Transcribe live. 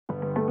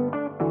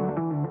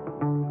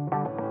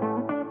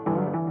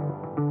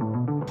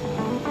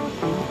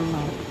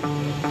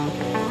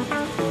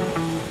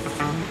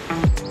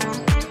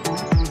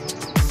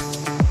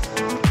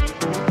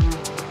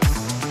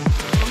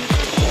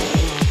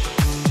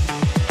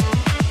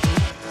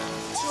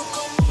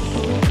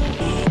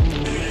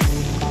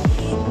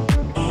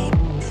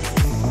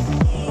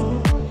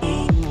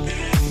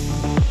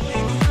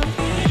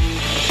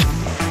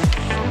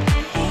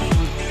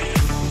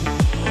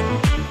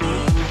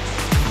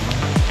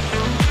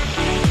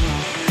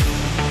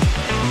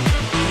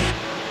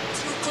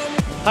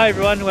Hi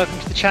everyone, welcome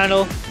to the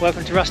channel,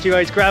 welcome to Rusty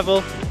Roads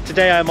Gravel.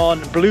 Today I'm on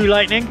Blue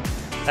Lightning,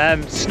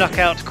 snuck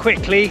out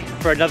quickly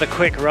for another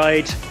quick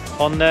ride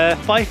on the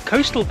Fife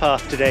Coastal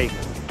Path today.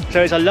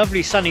 So it's a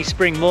lovely sunny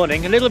spring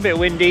morning, a little bit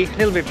windy, a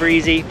little bit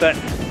breezy, but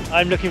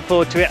I'm looking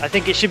forward to it. I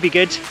think it should be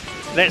good.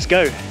 Let's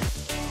go.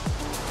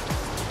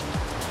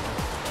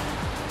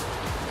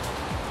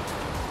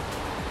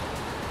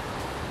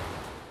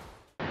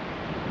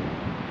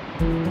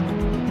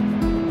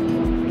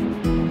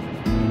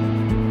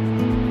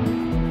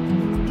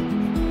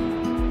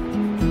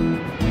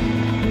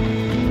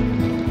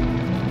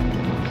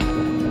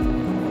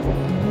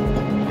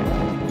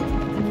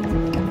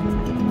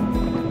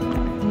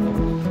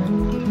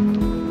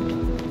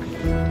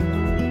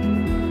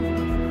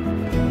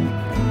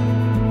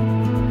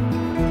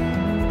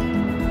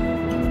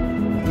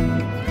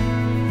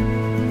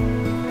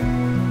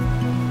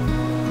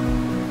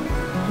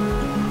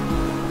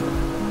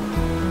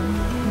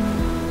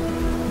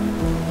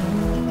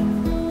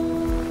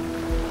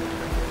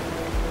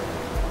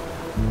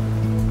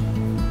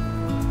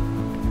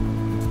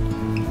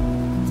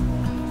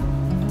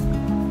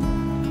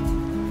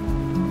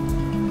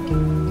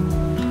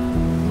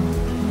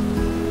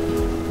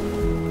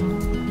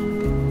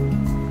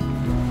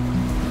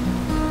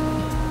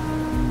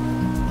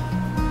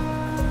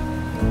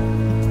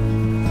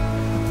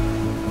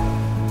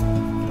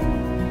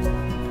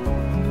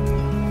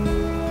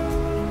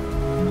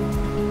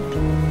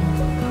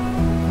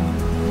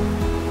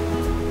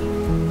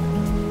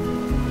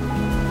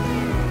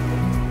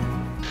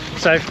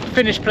 So I've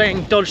finished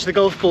playing dodge the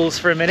golf balls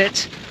for a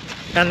minute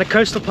and the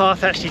coastal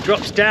path actually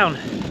drops down.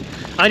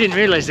 I didn't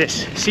realise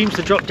this. It seems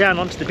to drop down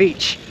onto the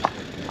beach.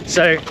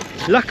 So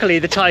luckily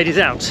the tide is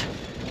out,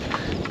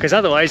 because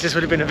otherwise this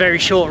would have been a very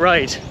short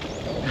ride.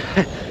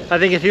 I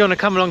think if you want to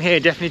come along here,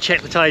 definitely check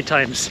the tide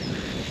times.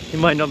 You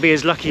might not be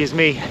as lucky as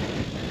me.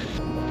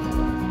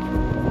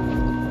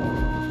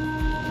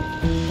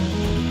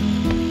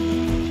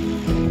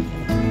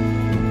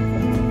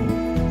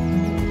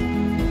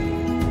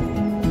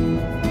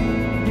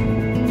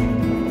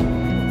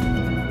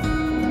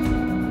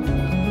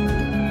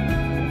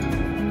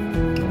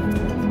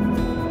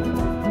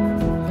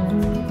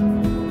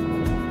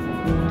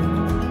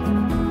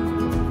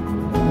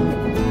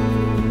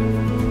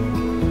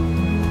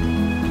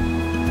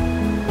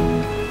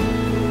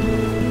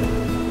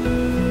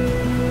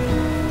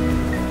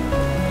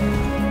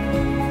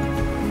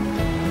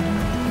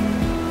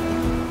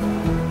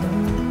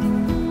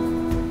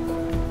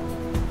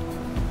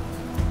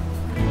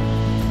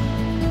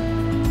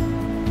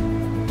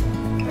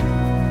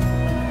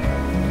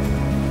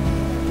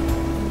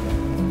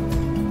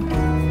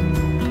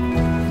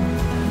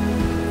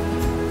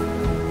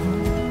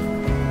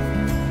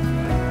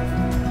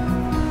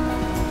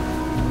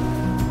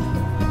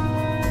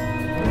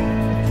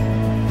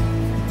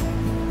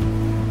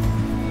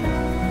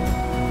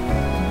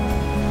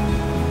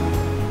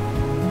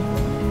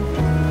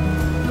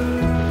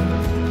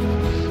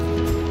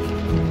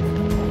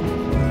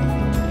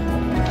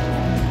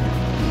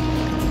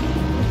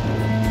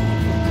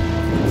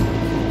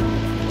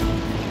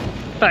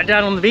 Back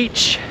down on the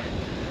beach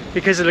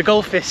because of the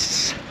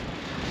golfists.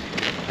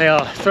 They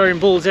are throwing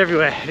balls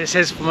everywhere. It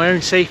says for my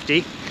own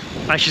safety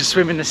I should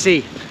swim in the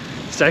sea.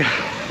 So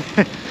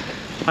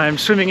I am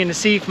swimming in the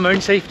sea for my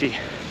own safety.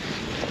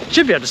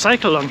 Should be able to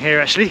cycle along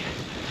here actually.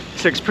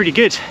 This looks pretty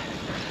good.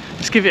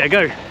 Let's give it a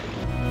go.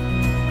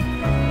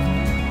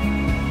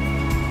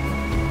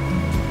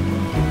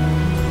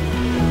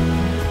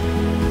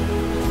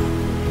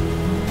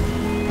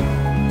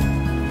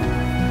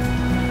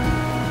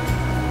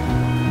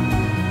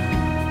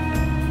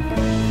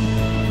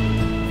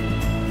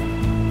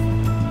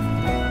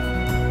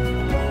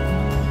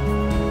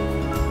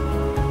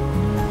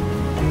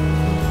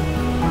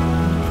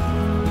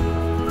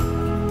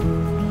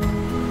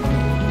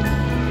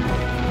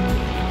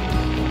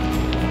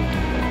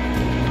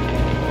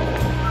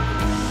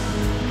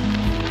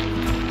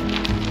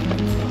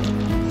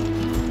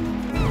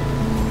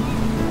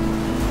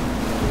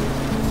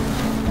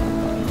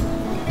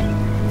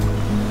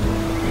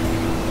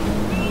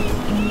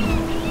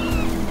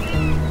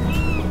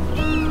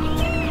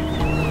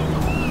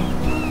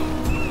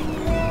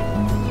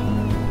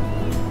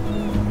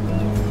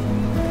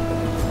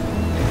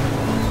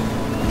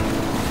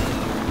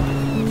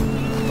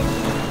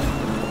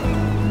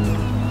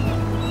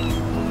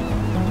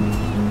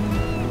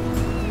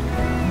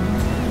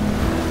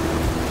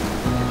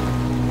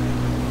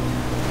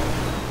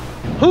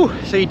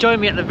 So you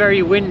joined me at the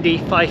very windy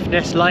Fife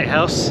Ness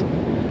Lighthouse.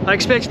 I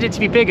expected it to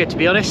be bigger, to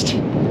be honest.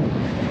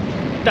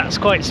 That's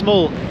quite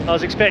small. I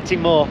was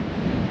expecting more.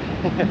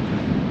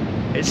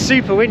 It's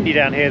super windy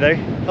down here though.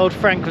 Old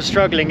Frank was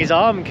struggling, his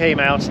arm came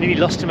out and he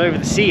lost him over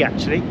the sea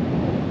actually.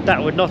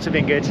 That would not have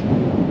been good.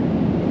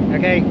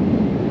 Okay,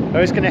 I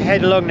was going to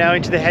head along now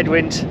into the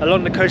headwind,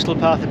 along the coastal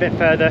path a bit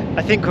further.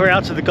 I think we're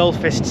out of the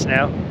golfists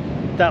now.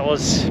 That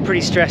was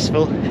pretty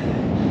stressful.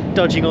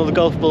 Dodging all the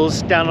golf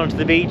balls down onto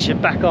the beach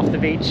and back off the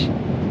beach.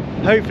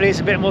 Hopefully it's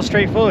a bit more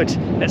straightforward.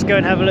 Let's go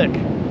and have a look.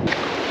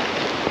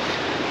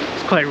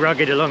 quite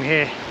rugged along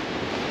here.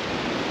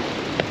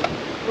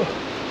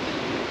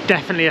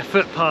 Definitely a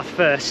footpath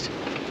first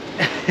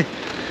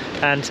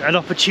and an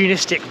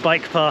opportunistic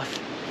bike path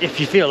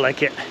if you feel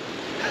like it,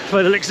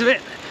 by the looks of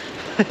it.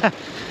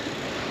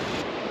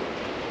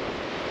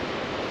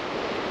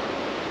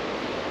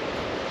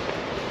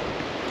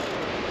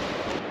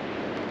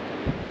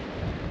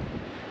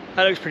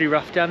 That looks pretty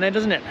rough down there,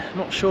 doesn't it? I'm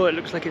not sure, it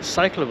looks like it's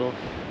cyclable.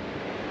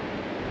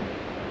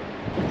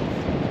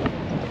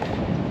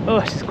 Oh,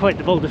 this is quite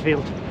the boulder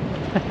field.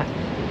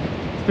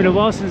 It's been a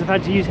while since I've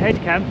had to use head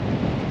cam.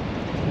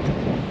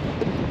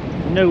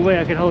 No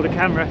way I can hold a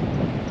camera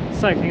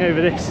cycling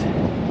over this.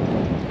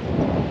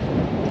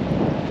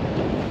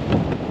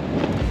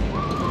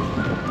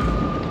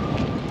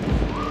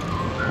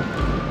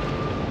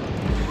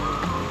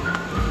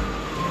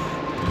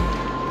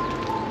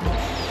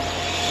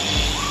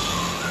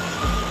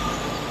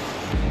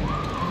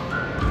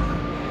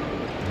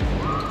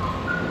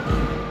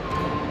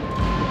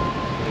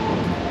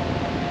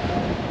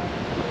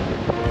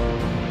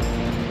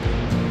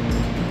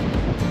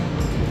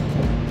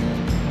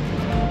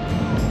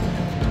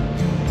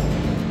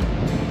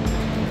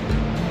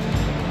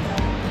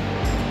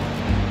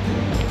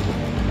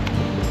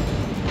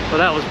 Well,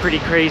 that was pretty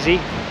crazy.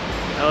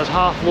 I was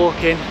half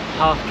walking,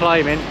 half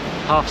climbing,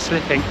 half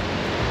slipping.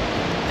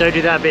 Don't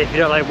do that bit if you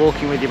don't like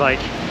walking with your bike.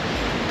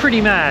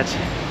 Pretty mad.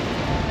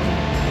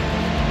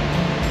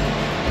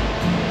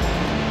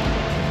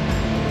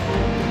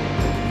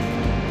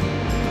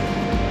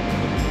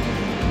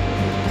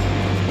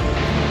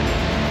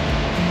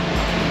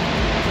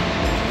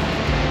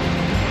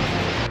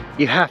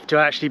 You have to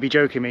actually be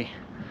joking me.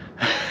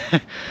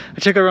 I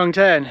took a wrong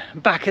turn,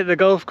 back at the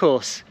golf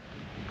course.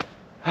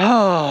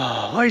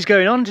 Oh, what is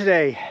going on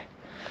today?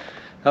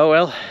 Oh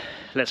well,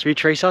 let's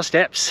retrace our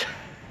steps.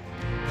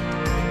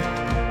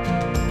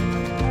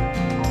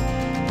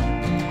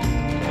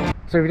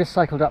 So we just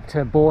cycled up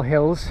to Boar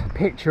Hills,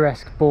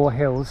 picturesque Boar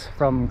Hills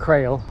from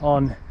Crail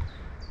on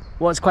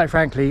what's quite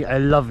frankly a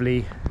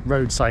lovely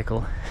road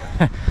cycle.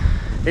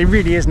 It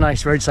really is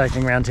nice road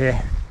cycling around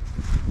here.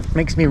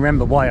 Makes me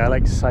remember why I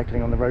liked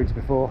cycling on the roads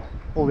before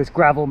all this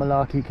gravel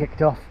malarkey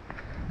kicked off.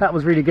 That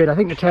was really good. I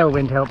think the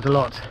tailwind helped a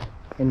lot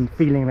in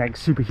feeling like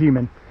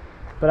superhuman,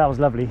 but that was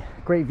lovely.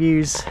 Great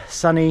views,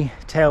 sunny,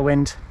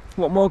 tailwind.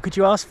 What more could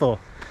you ask for?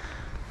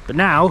 But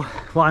now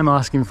what I'm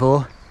asking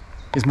for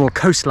is more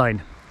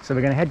coastline. So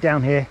we're going to head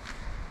down here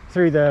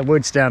through the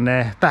woods down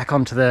there, back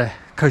onto the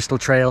coastal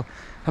trail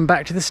and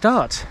back to the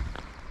start.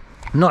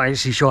 I'm not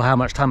actually sure how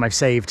much time I've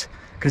saved,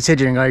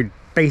 considering I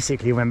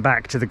basically went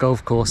back to the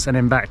golf course and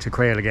then back to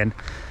Crail again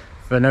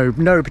for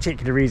no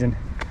particular reason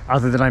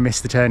other than I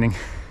missed the turning.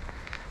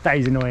 That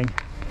is annoying.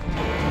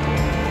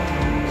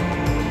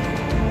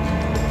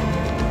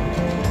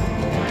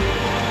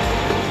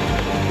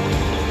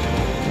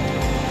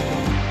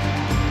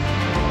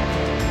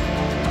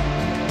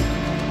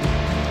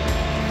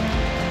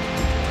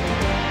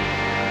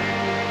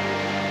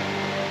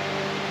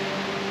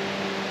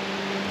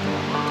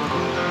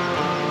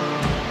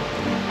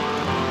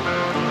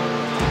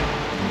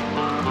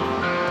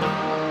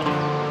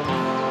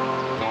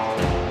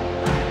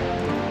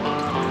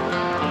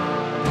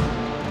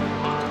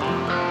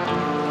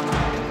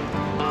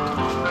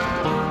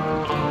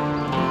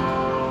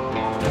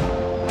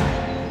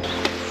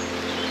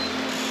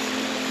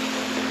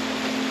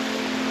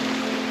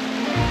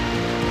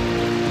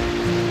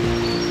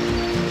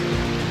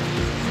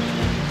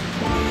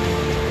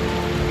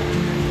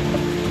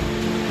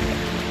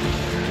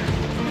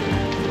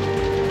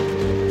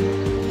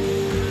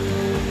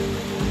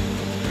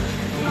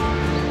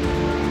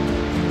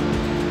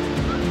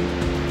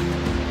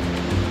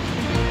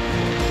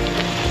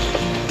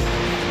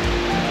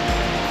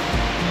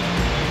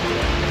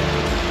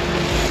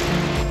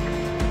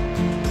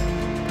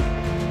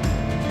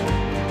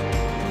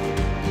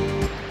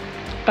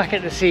 Back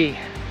at the sea,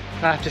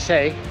 I have to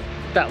say,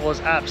 that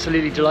was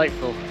absolutely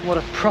delightful. What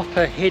a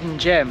proper hidden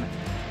gem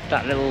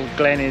that little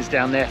glen is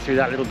down there through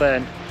that little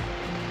burn.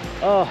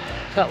 Oh,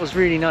 that was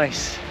really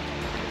nice.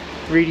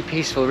 Really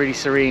peaceful, really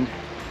serene,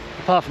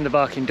 apart from the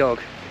barking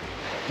dog.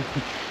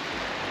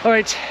 All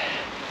right,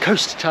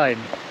 coast time.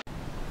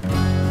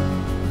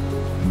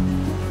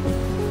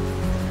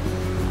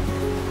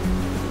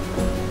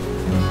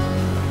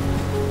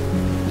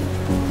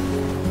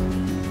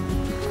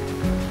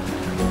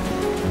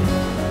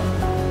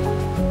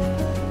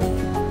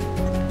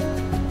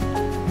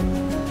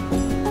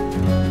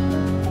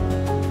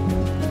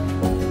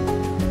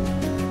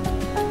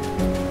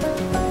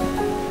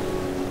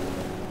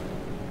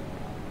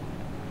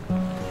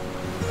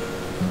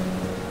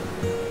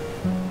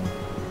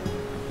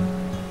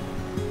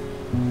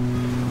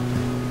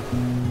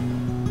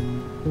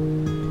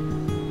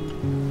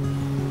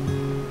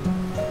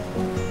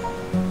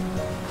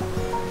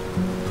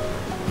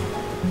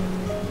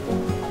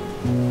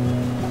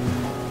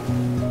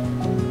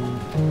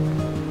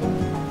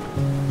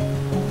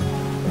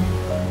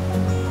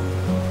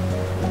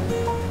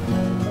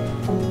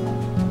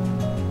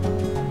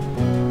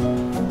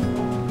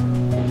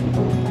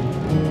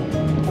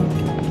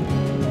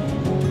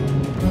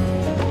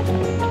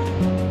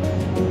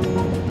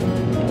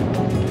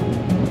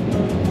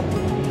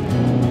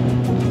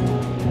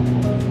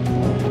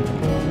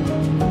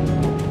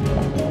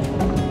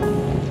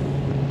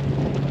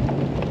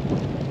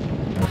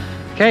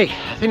 Okay,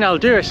 I think that'll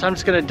do it. I'm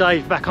just going to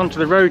dive back onto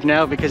the road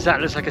now because that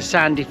looks like a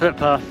sandy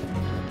footpath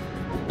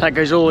that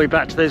goes all the way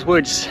back to those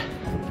woods.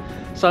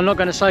 So I'm not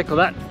going to cycle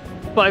that,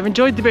 but I've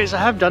enjoyed the bits I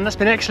have done. That's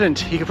been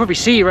excellent. You can probably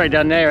see right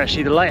down there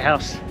actually the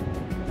lighthouse,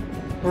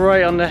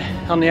 right on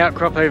the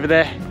outcrop over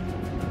there.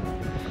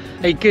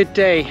 A good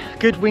day,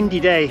 good windy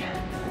day.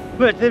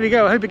 But there we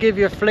go. I hope it gave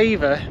you a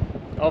flavour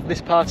of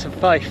this part of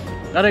Fife.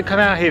 I don't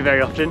come out here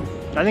very often.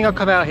 I think I'll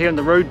come out here on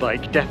the road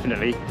bike,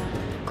 definitely.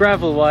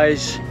 Gravel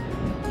wise,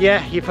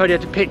 yeah, you probably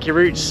have to pick your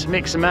routes,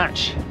 mix and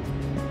match.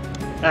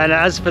 And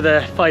as for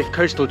the Fife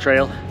Coastal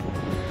Trail,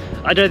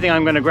 I don't think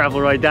I'm going to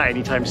gravel ride that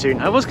anytime soon.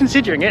 I was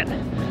considering it,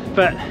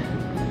 but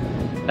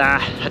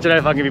I don't know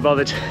if I'm going to be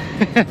bothered.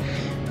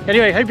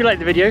 Anyway, hope you liked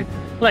the video.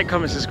 Like,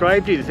 comment,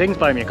 subscribe, do the things,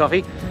 buy me a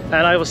coffee,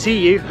 and I will see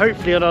you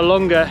hopefully on a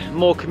longer,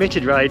 more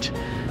committed ride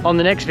on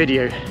the next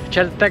video.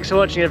 Thanks for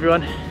watching,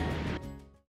 everyone.